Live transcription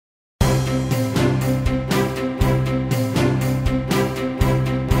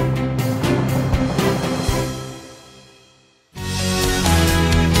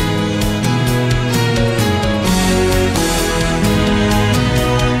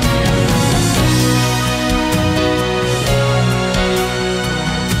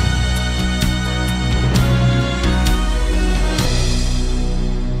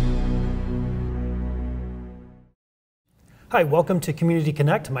Hi, welcome to Community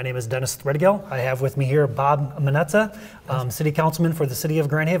Connect. My name is Dennis Threadgill. I have with me here Bob Monetza, City Councilman for the City of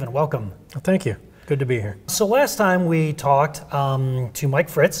Grand Haven. Welcome. Well, thank you. Good to be here. So last time we talked to Mike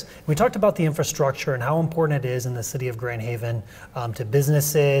Fritz, we talked about the infrastructure and how important it is in the City of Grand Haven to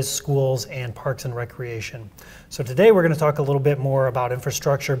businesses, schools, and parks and recreation. So today we're going to talk a little bit more about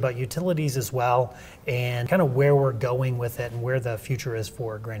infrastructure, but utilities as well, and kind of where we're going with it and where the future is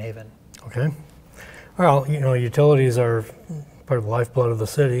for Grand Haven. Okay. Well, you know, utilities are part of the lifeblood of the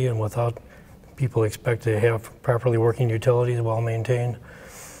city, and without people expect to have properly working utilities, well maintained,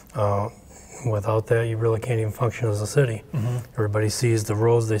 without that, you really can't even function as a city. Everybody sees the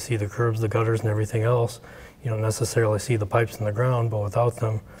roads, they see the curbs, the gutters, and everything else. You don't necessarily see the pipes in the ground, but without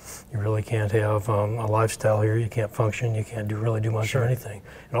them, you really can't have a lifestyle here. You can't function. You can't really do much of anything.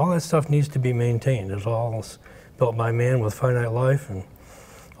 And all that stuff needs to be maintained. It's all built by man with finite life, and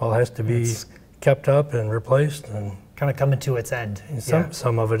all has to be kept up and replaced. And kind of coming to its end.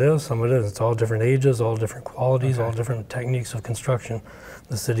 Some of it is, some of it isn't. It's all different ages, all different qualities, all different techniques of construction.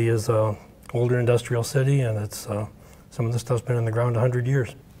 The city is an older industrial city, and it's some of the stuff's been in the ground 100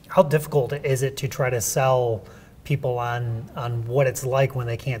 years. How difficult is it to try to sell people on what it's like when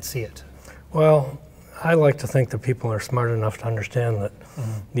they can't see it? Well, I like to think that people are smart enough to understand that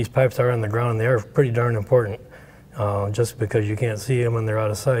these pipes are in the ground. They are pretty darn important. Just because you can't see them and they're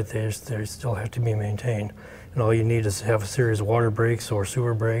out of sight, they still have to be maintained. And all you need is to have a series of water breaks or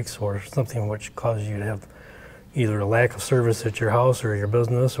sewer breaks or something which causes you to have either a lack of service at your house or your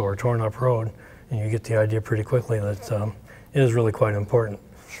business or a torn up road, and you get the idea pretty quickly that it is really quite important.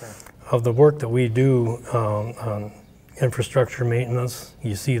 Sure. Of the work that we do on infrastructure maintenance,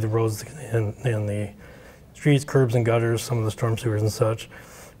 you see the roads in the streets, curbs and gutters, some of the storm sewers and such,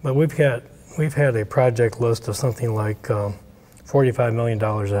 but we've had a project list of something like $45 million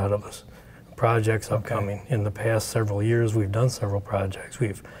ahead of us. Projects upcoming. In the past several years, we've done several projects.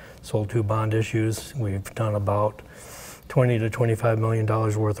 We've sold 2 bond issues. We've done about $20 to $25 million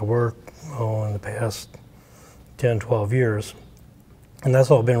worth of work in the past 10, 12 years. And that's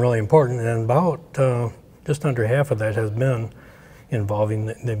all been really important. And about just under half of that has been involving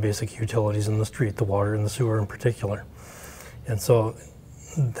the basic utilities in the street, the water and the sewer in particular. And so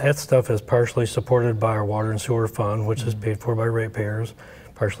that stuff is partially supported by our water and sewer fund, which is paid for by ratepayers,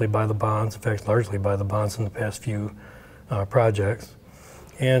 partially by the bonds, in fact, largely by the bonds in the past few projects,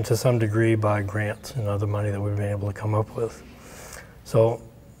 and to some degree by grants and other money that we've been able to come up with. So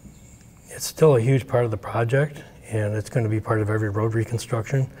it's still a huge part of the project, and it's going to be part of every road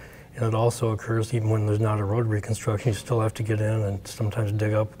reconstruction. And it also occurs even when there's not a road reconstruction, you still have to get in and sometimes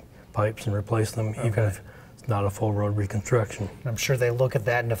dig up pipes and replace them, even if it's not a full road reconstruction. I'm sure they look at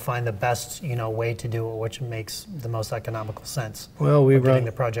that and to find the best, way to do it, which makes the most economical sense. Well, getting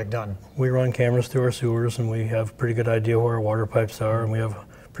the project done. We run cameras through our sewers, and we have a pretty good idea where our water pipes are, and we have a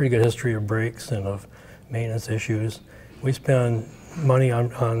pretty good history of breaks and of maintenance issues. We spend money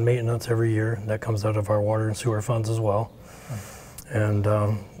on maintenance every year. That comes out of our water and sewer funds as well. And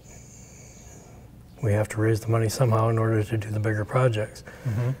we have to raise the money somehow in order to do the bigger projects.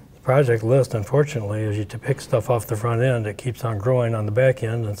 Project list, unfortunately, as you pick stuff off the front end, it keeps on growing on the back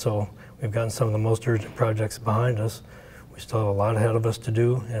end, and so we've gotten some of the most urgent projects behind us. We still have a lot ahead of us to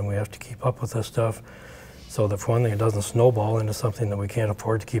do, and we have to keep up with this stuff so that, for one thing, it doesn't snowball into something that we can't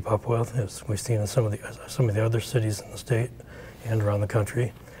afford to keep up with, as we've seen in some of the other cities in the state and around the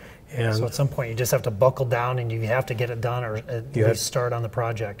country. And so at some point you just have to buckle down and you have to get it done, or at least start on the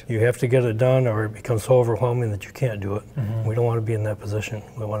project. You have to get it done, or it becomes so overwhelming that you can't do it. We don't want to be in that position.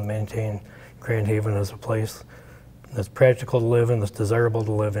 We want to maintain Grand Haven as a place that's practical to live in, that's desirable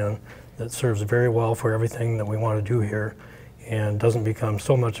to live in, that serves very well for everything that we want to do here, and doesn't become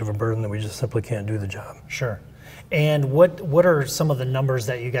so much of a burden that we just simply can't do the job. Sure. And what are some of the numbers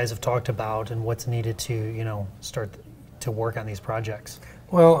that you guys have talked about, and what's needed to start to work on these projects?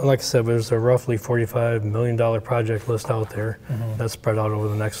 Well, like I said, there's a roughly $45 million project list out there. That's spread out over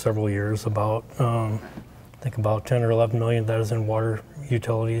the next several years. About, I think about 10 or 11 million that is in water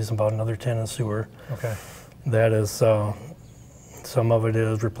utilities, about another 10 in sewer. Okay. That is, some of it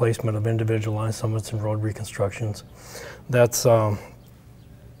is replacement of individual lines, some of it's in road reconstructions. That's, like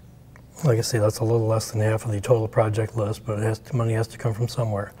I say, that's a little less than half of the total project list, but money has to come from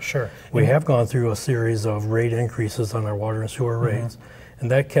somewhere. Sure. We have gone through a series of rate increases on our water and sewer rates. And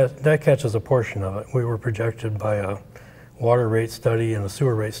that catches a portion of it. We were projected by a water rate study and a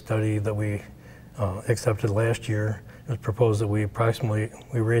sewer rate study that we accepted last year. It was proposed that we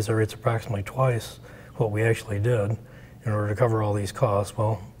raise our rates approximately twice what we actually did in order to cover all these costs.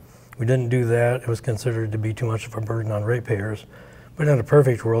 Well, we didn't do that. It was considered to be too much of a burden on ratepayers. But in a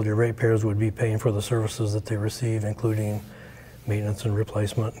perfect world, your ratepayers would be paying for the services that they receive, including maintenance and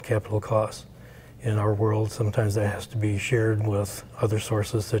replacement and capital costs. In our world, sometimes that has to be shared with other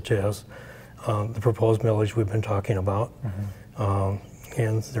sources, such as the proposed millage we've been talking about.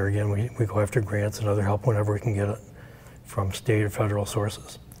 And there again, we go after grants and other help whenever we can get it from state or federal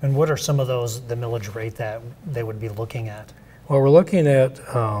sources. And what are some of those, the millage rate that they would be looking at? Well, we're looking at,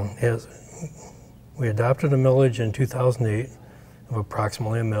 as we adopted a millage in 2008 of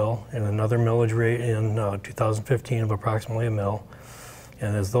approximately a mill, and another millage rate in 2015 of approximately a mill.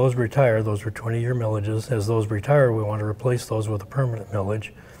 And as those retire, those were 20-year millages, as those retire, we want to replace those with a permanent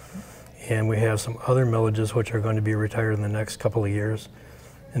millage. And we have some other millages which are going to be retired in the next couple of years.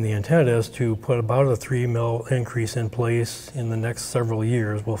 And the intent is to put about a 3 mil increase in place in the next several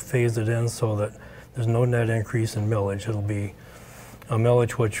years. We'll phase it in so that there's no net increase in millage. It'll be a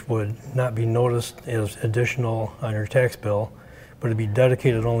millage which would not be noticed as additional on your tax bill, but it'd be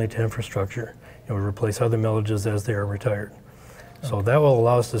dedicated only to infrastructure. It would replace other millages as they are retired. So that will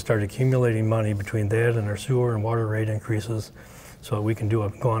allow us to start accumulating money between that and our sewer and water rate increases so that we can go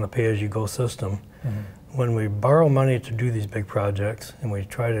on a pay-as-you-go system. When we borrow money to do these big projects and we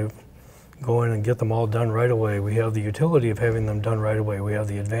try to go in and get them all done right away, we have the utility of having them done right away. We have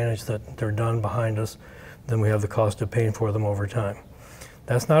the advantage that they're done behind us, then we have the cost of paying for them over time.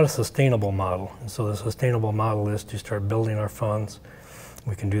 That's not a sustainable model. And so the sustainable model is to start building our funds.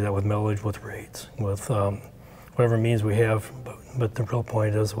 We can do that with millage, with rates, with whatever means we have. But the real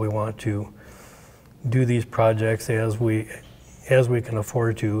point is we want to do these projects as we can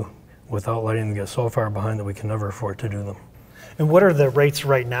afford to, without letting them get so far behind that we can never afford to do them. And what are the rates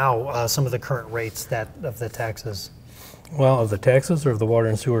right now, some of the current rates of the taxes? Well, of the taxes or of the water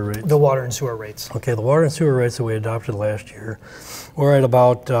and sewer rates? The water and sewer rates. Okay, the water and sewer rates that we adopted last year, we're at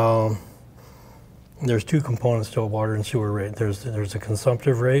about, there's two components to a water and sewer rate. There's a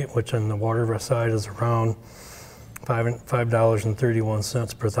consumptive rate, which on the water side is around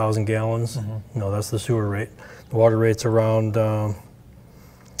 $5.31 per 1,000 gallons. No, that's the sewer rate. The water rate's around,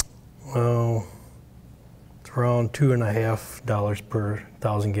 well, it's around $2.50 per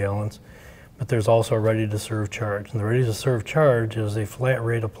 1,000 gallons. But there's also a ready-to-serve charge. And the ready-to-serve charge is a flat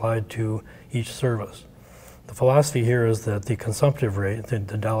rate applied to each service. The philosophy here is that the consumptive rate, the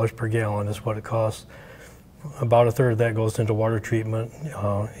dollars per gallon, is what it costs. About a third of that goes into water treatment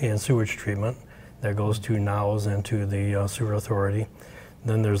and sewage treatment. That goes to NOWs and to the sewer authority.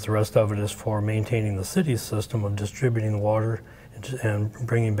 Then there's the rest of it is for maintaining the city's system of distributing the water and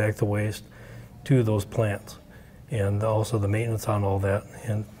bringing back the waste to those plants. And also the maintenance on all that,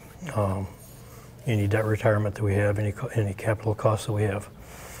 and any debt retirement that we have, any capital costs that we have.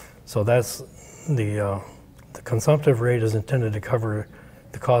 So that's the consumptive rate is intended to cover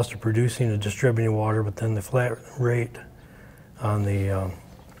the cost of producing and distributing water, but then the flat rate on the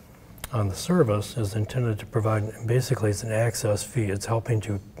service is intended to provide, basically it's an access fee. It's helping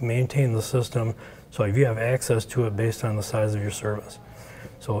to maintain the system, so if you have access to it based on the size of your service.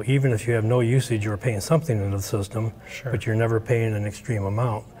 So even if you have no usage, you're paying something into the system, but you're never paying an extreme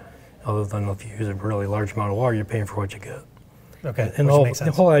amount, other than if you use a really large amount of water, you're paying for what you get. Okay, and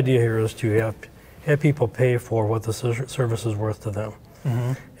the whole idea here is to have people pay for what the service is worth to them.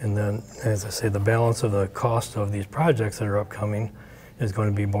 And then, as I say, the balance of the cost of these projects that are upcoming is going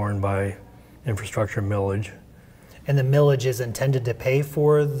to be borne by infrastructure millage. And the millage is intended to pay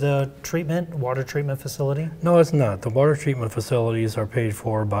for the water treatment facility? No, it's not. The water treatment facilities are paid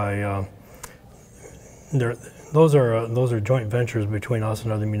for by, those are joint ventures between us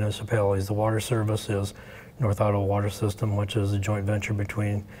and other municipalities. The water service is North Ottawa Water System, which is a joint venture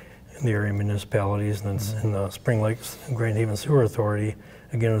between the area municipalities, and the Spring Lakes and Grand Haven Sewer Authority,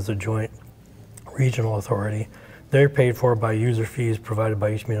 again, is a joint regional authority. They're paid for by user fees provided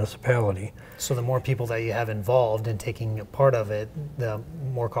by each municipality. So the more people that you have involved in taking a part of it, the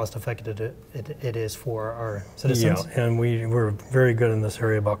more cost effective it is for our citizens? Yeah, and we're very good in this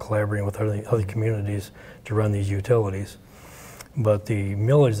area about collaborating with other communities to run these utilities. But the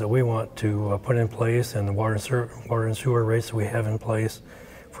millage that we want to put in place and the water and sewer rates that we have in place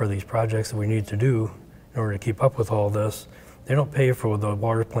for these projects that we need to do in order to keep up with all this, they don't pay for the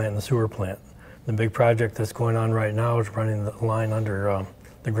water plant and the sewer plant. The big project that's going on right now is running the line under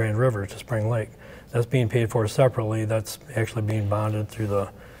the Grand River to Spring Lake. That's being paid for separately. That's actually being bonded through the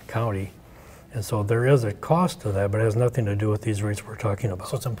county. And so there is a cost to that, but it has nothing to do with these rates we're talking about.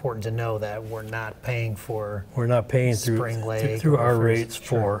 So it's important to know that we're not paying for Spring Lake through our rates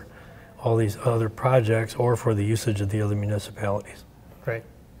for all these other projects or for the usage of the other municipalities. Great.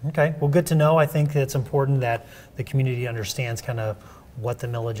 Okay. Well, good to know. I think it's important that the community understands kind of what the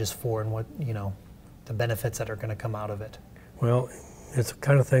millage is for and what, the benefits that are going to come out of it. Well, it's the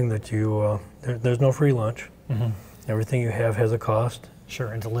kind of thing that there's no free lunch. Everything you have has a cost.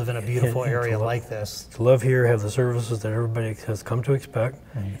 Sure, and to live in a beautiful area like this. To live here, have the services that everybody has come to expect,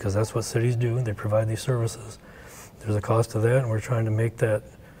 because that's what cities do. They provide these services. There's a cost to that, and we're trying to make that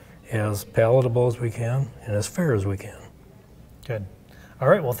as palatable as we can and as fair as we can. Good. All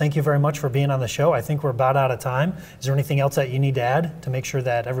right, well, thank you very much for being on the show. I think we're about out of time. Is there anything else that you need to add to make sure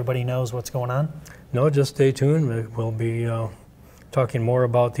that everybody knows what's going on? No, just stay tuned. We'll be talking more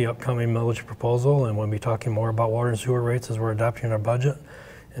about the upcoming millage proposal, and we'll be talking more about water and sewer rates as we're adopting our budget.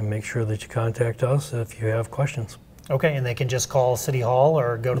 And make sure that you contact us if you have questions. Okay, and they can just call City Hall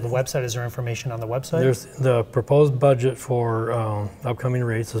or go to the website. Is there information on the website? There's the proposed budget for upcoming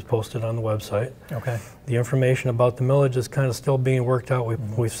rates is posted on the website. Okay. The information about the millage is kind of still being worked out.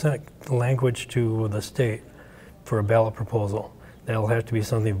 We've sent language to the state for a ballot proposal. That'll have to be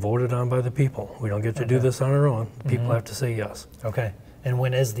something voted on by the people. We don't get to do this on our own. People have to say yes. Okay. And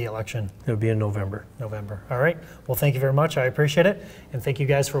when is the election? It'll be in November. November. All right. Well, thank you very much. I appreciate it. And thank you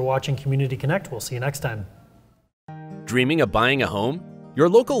guys for watching Community Connect. We'll see you next time. Dreaming of buying a home? Your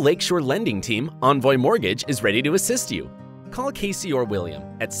local Lakeshore lending team, Envoy Mortgage, is ready to assist you. Call Casey or William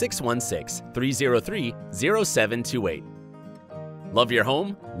at 616-303-0728. Love your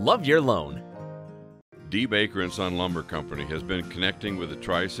home, love your loan. D. Baker & Son Lumber Company has been connecting with the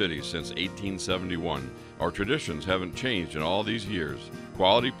Tri-Cities since 1871. Our traditions haven't changed in all these years.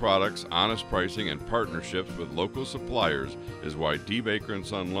 Quality products, honest pricing, and partnerships with local suppliers is why D. Baker &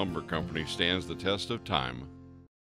 Son Lumber Company stands the test of time.